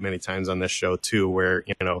about that many times on this show too, where,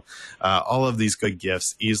 all of these good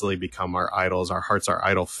gifts easily become our idols. Our hearts are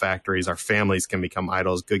idol factories. Our families can become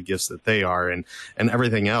idols, good gifts that they are, and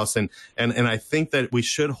everything else. And I think that we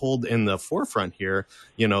should hold in the forefront here,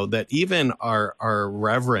 that even our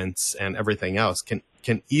reverence and everything else can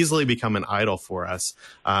easily become an idol for us.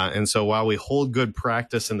 And so while we hold good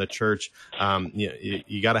practice in the church,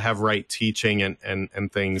 you got to have right teaching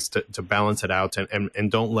and things to balance it out,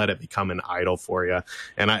 and don't let it become an idol for you.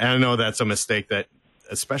 And I know that's a mistake that,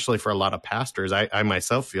 especially for a lot of pastors, I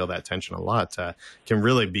myself feel that tension a lot, can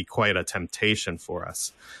really be quite a temptation for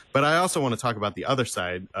us. But I also want to talk about the other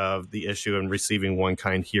side of the issue and receiving one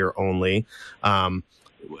kind here only.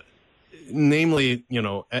 Namely,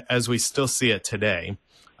 as we still see it today,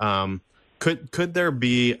 could there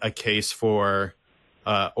be a case for,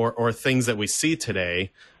 or things that we see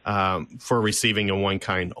today, for receiving in one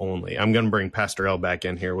kind only? I'm going to bring Pastor L back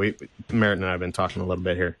in here. Merritt and I have been talking a little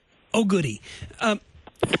bit here. Oh, goody.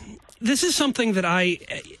 This is something that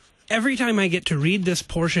every time I get to read this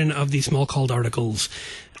portion of the Smalcald articles,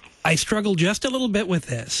 I struggle just a little bit with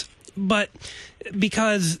this. But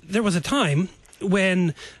because there was a time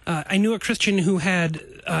when I knew a Christian who had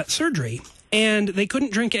surgery, and they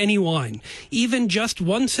couldn't drink any wine. Even just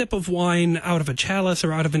one sip of wine out of a chalice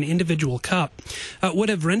or out of an individual cup would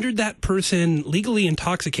have rendered that person legally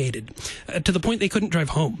intoxicated to the point they couldn't drive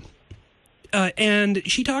home. And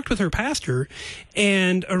she talked with her pastor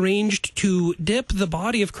and arranged to dip the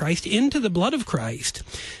body of Christ into the blood of Christ,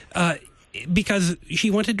 because she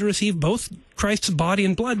wanted to receive both Christ's body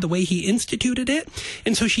and blood the way he instituted it.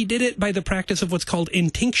 And so she did it by the practice of what's called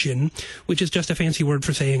intinction, which is just a fancy word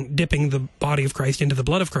for saying dipping the body of Christ into the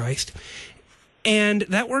blood of Christ. And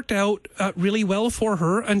that worked out really well for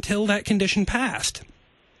her until that condition passed.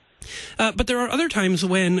 But there are other times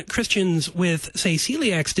when Christians with, say,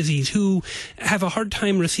 celiac disease, who have a hard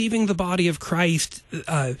time receiving the body of Christ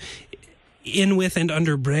in with and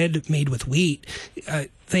under bread made with wheat,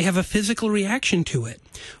 they have a physical reaction to it.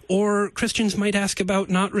 Or Christians might ask about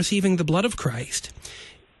not receiving the blood of Christ.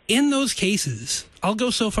 In those cases, I'll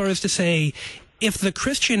go so far as to say, if the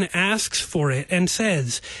Christian asks for it and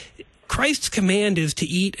says, Christ's command is to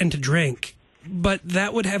eat and to drink, but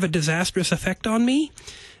that would have a disastrous effect on me,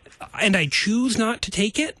 and I choose not to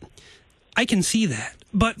take it, I can see that.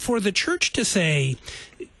 But for the church to say,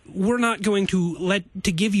 we're not going to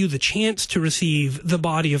give you the chance to receive the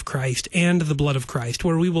body of Christ and the blood of Christ,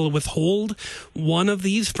 where we will withhold one of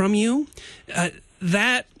these from you,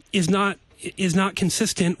 that is not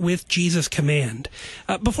consistent with Jesus' command.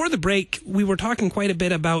 Before the break, we were talking quite a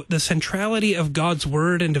bit about the centrality of God's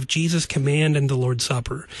word and of Jesus' command and the Lord's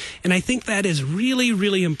Supper. And I think that is really,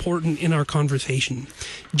 really important in our conversation.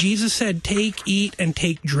 Jesus said, take, eat, and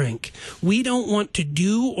take drink. We don't want to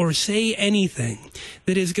do or say anything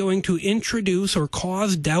that is going to introduce or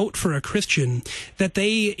cause doubt for a Christian that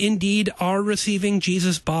they indeed are receiving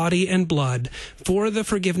Jesus' body and blood for the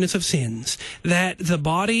forgiveness of sins, that the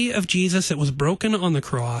body of Jesus that was broken on the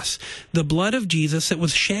cross, the blood of Jesus that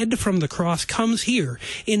was shed from the cross, comes here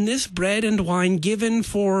in this bread and wine given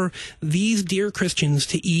for these dear Christians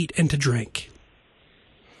to eat and to drink.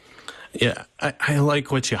 Yeah, I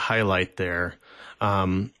like what you highlight there.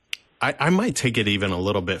 I might take it even a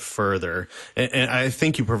little bit further, and I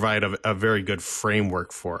think you provide a very good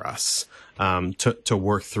framework for us to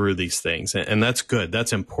work through these things, and that's good.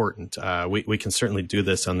 That's important. We can certainly do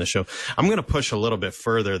this on the show. I'm going to push a little bit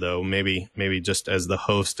further, though, maybe just as the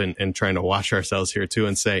host and trying to watch ourselves here too,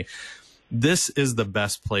 and say, this is the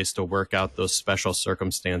best place to work out those special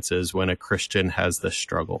circumstances when a Christian has this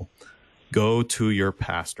struggle. Go to your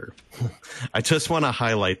pastor. I just want to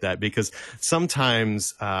highlight that because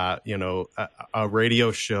sometimes, a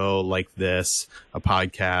radio show like this, a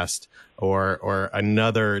podcast, or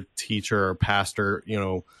another teacher or pastor,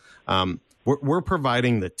 we're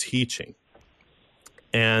providing the teaching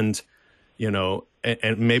and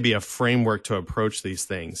maybe a framework to approach these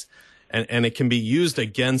things. And it can be used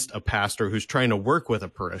against a pastor who's trying to work with a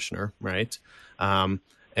parishioner, right? Or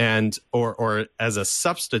as a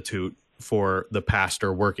substitute for the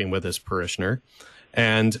pastor working with his parishioner.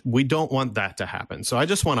 And we don't want that to happen. So I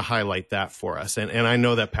just want to highlight that for us. And I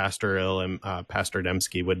know that Pastor Ill and Pastor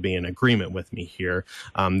Dembski would be in agreement with me here,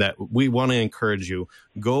 that we want to encourage you,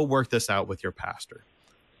 go work this out with your pastor.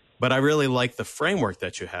 But I really like the framework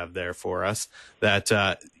that you have there for us,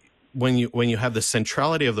 that when you have the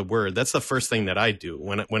centrality of the word, that's the first thing that I do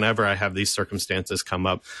whenever I have these circumstances come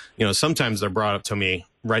up. Sometimes they're brought up to me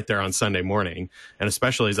right there on Sunday morning, and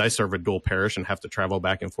especially as I serve a dual parish and have to travel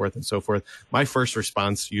back and forth and so forth, my first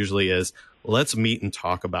response usually is, let's meet and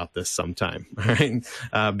talk about this sometime, right?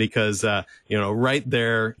 Because right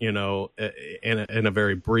there, in a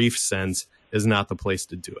very brief sense, is not the place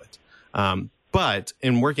to do it. But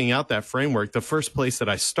in working out that framework, the first place that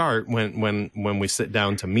I start when we sit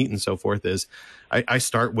down to meet and so forth is I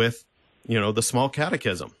start with, the small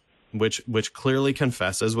catechism, which clearly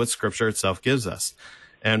confesses what Scripture itself gives us.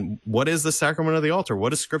 And what is the sacrament of the altar? What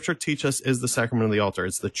does Scripture teach us is the sacrament of the altar?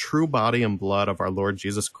 It's the true body and blood of our Lord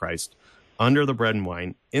Jesus Christ under the bread and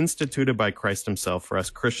wine, instituted by Christ himself for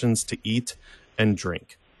us Christians to eat and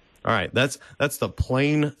drink. All right, that's the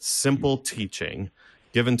plain, simple teaching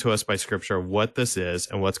given to us by Scripture of what this is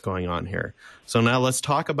and what's going on here. So now let's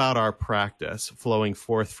talk about our practice flowing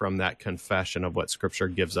forth from that confession of what Scripture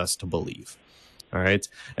gives us to believe. All right,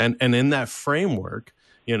 and in that framework,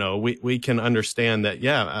 we can understand that,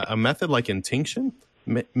 a method like intinction,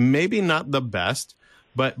 maybe not the best,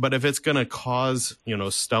 but if it's going to cause,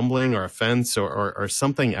 stumbling or offense or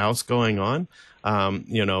something else going on,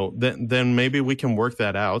 then maybe we can work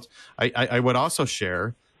that out. I would also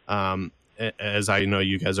share, as I know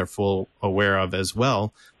you guys are full aware of as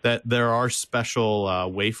well, that there are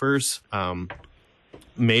special wafers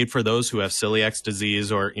made for those who have celiac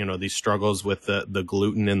disease or, these struggles with the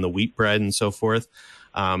gluten in the wheat bread and so forth.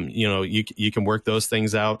 You can work those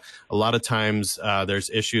things out. A lot of times there's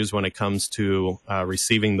issues when it comes to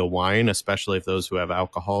receiving the wine, especially if those who have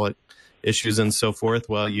alcoholic issues and so forth.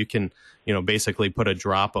 Well, you can, basically put a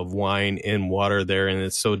drop of wine in water there, and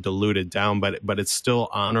it's so diluted down, but it's still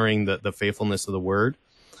honoring the faithfulness of the word.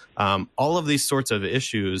 All of these sorts of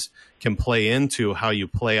issues can play into how you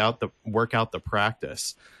work out the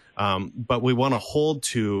practice. But we want to hold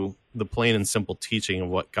to the plain and simple teaching of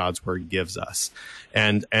what God's word gives us.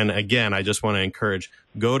 And again, I just want to encourage,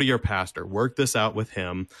 go to your pastor, work this out with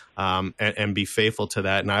him, and be faithful to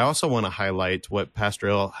that. And I also want to highlight what Pastor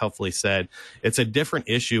Hill helpfully said. It's a different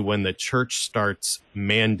issue when the church starts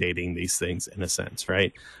mandating these things, in a sense,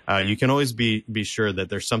 right? You can always be sure that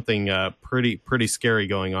there's something pretty scary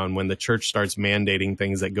going on when the church starts mandating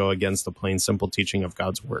things that go against the plain, simple teaching of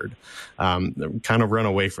God's word. Kind of run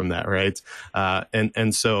away from that, right?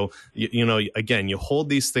 And so, again, you hold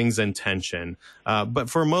these things in tension. But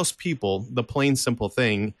for most people, the plain, simple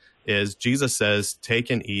thing is Jesus says, take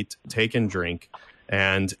and eat, take and drink.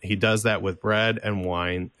 And he does that with bread and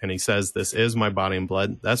wine. And he says, this is my body and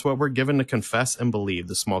blood. That's what we're given to confess and believe.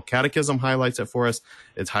 The small catechism highlights it for us.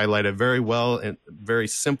 It's highlighted very well and very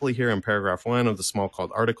simply here in paragraph 1 of the small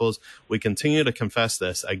called articles. We continue to confess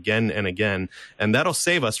this again and again, and that'll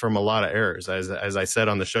save us from a lot of errors. As I said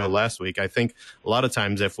on the show last week, I think a lot of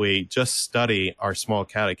times if we just study our small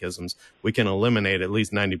catechisms, we can eliminate at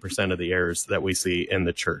least 90% of the errors that we see in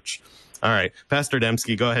the church. All right, Pastor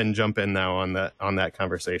Dembski, go ahead and jump in now on that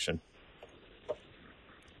conversation.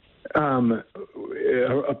 A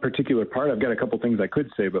particular part, I've got a couple things I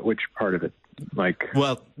could say, but which part of it?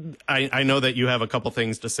 Well, I know that you have a couple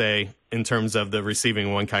things to say in terms of the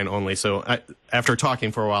receiving one kind only. So after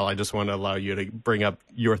talking for a while, I just want to allow you to bring up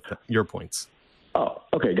your points. Oh,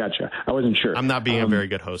 okay, gotcha. I wasn't sure. I'm not being a very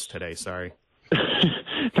good host today. Sorry.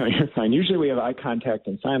 No, you're fine. Usually we have eye contact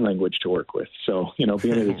and sign language to work with. So, being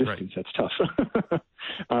at a distance, That's tough.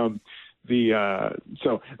 To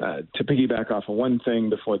piggyback off of one thing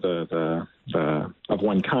before the of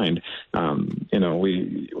one kind,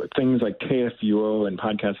 things like KFUO and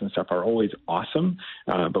podcasts and stuff are always awesome.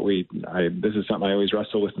 But this is something I always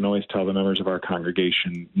wrestle with and always tell the members of our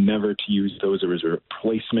congregation never to use those as a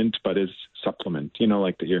replacement, but as supplement.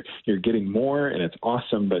 That you're getting more and it's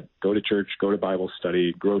awesome, but go to church, go to Bible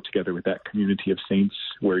study, grow together with that community of saints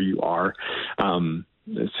where you are.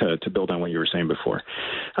 To build on what you were saying before.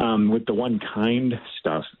 With the one kind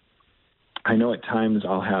stuff, I know at times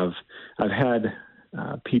I've had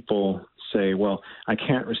people say, well, I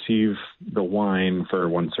can't receive the wine for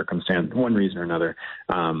one circumstance, one reason or another,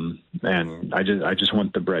 and I just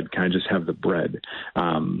want the bread. Can I just have the bread?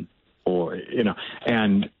 And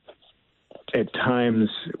at times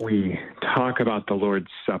we talk about the Lord's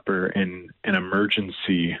Supper in an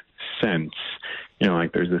emergency sense.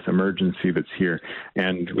 There's this emergency that's here.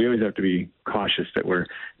 And we always have to be cautious that we're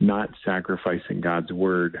not sacrificing God's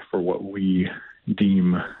word for what we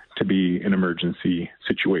deem to be an emergency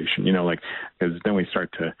situation, because then we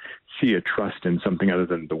start to see a trust in something other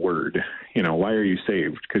than the word. Why are you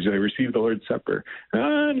saved? Because I received the Lord's Supper.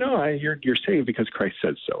 No, you're saved because Christ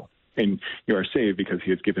says so. and you are saved because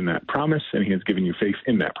he has given that promise, and he has given you faith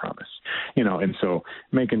in that promise. And so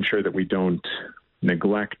making sure that we don't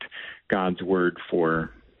neglect God's word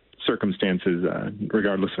for circumstances,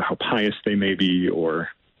 regardless of how pious they may be or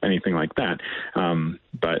anything like that.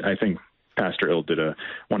 But I think Pastor Ill did a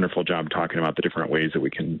wonderful job talking about the different ways that we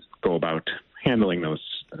can go about handling those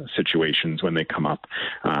situations when they come up.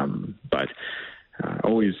 But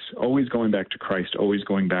always going back to Christ, always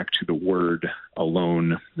going back to the Word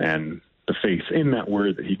alone, and the faith in that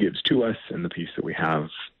Word that he gives to us, and the peace that we have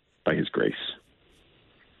by his grace.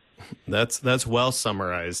 That's well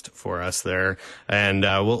summarized for us there, and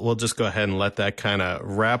we'll just go ahead and let that kind of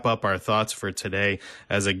wrap up our thoughts for today.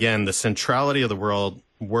 As again, the centrality of the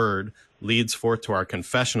Word leads forth to our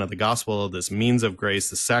confession of the gospel, this means of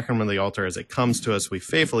grace, the sacrament of the altar. As it comes to us, we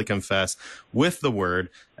faithfully confess with the word,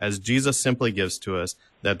 as Jesus simply gives to us,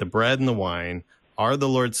 that the bread and the wine are the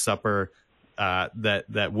Lord's Supper,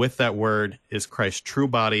 that with that word is Christ's true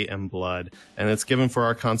body and blood, and it's given for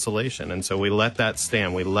our consolation. And so we let that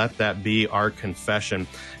stand. We let that be our confession.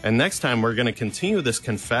 And next time, we're going to continue this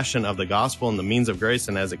confession of the gospel and the means of grace.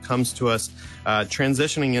 And as it comes to us,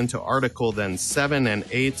 transitioning into Article then 7 and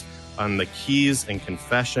 8, on the keys and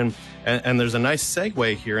confession. And there's a nice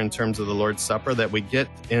segue here in terms of the Lord's Supper that we get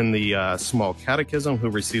in the small catechism, who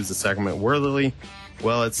receives the sacrament worthily.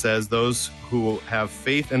 Well, it says, those who have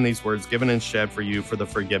faith in these words given and shed for you for the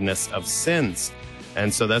forgiveness of sins.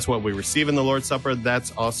 And so that's what we receive in the Lord's Supper.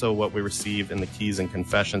 That's also what we receive in the keys and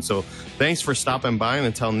confession. So thanks for stopping by, and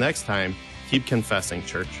until next time, keep confessing,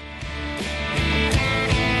 church.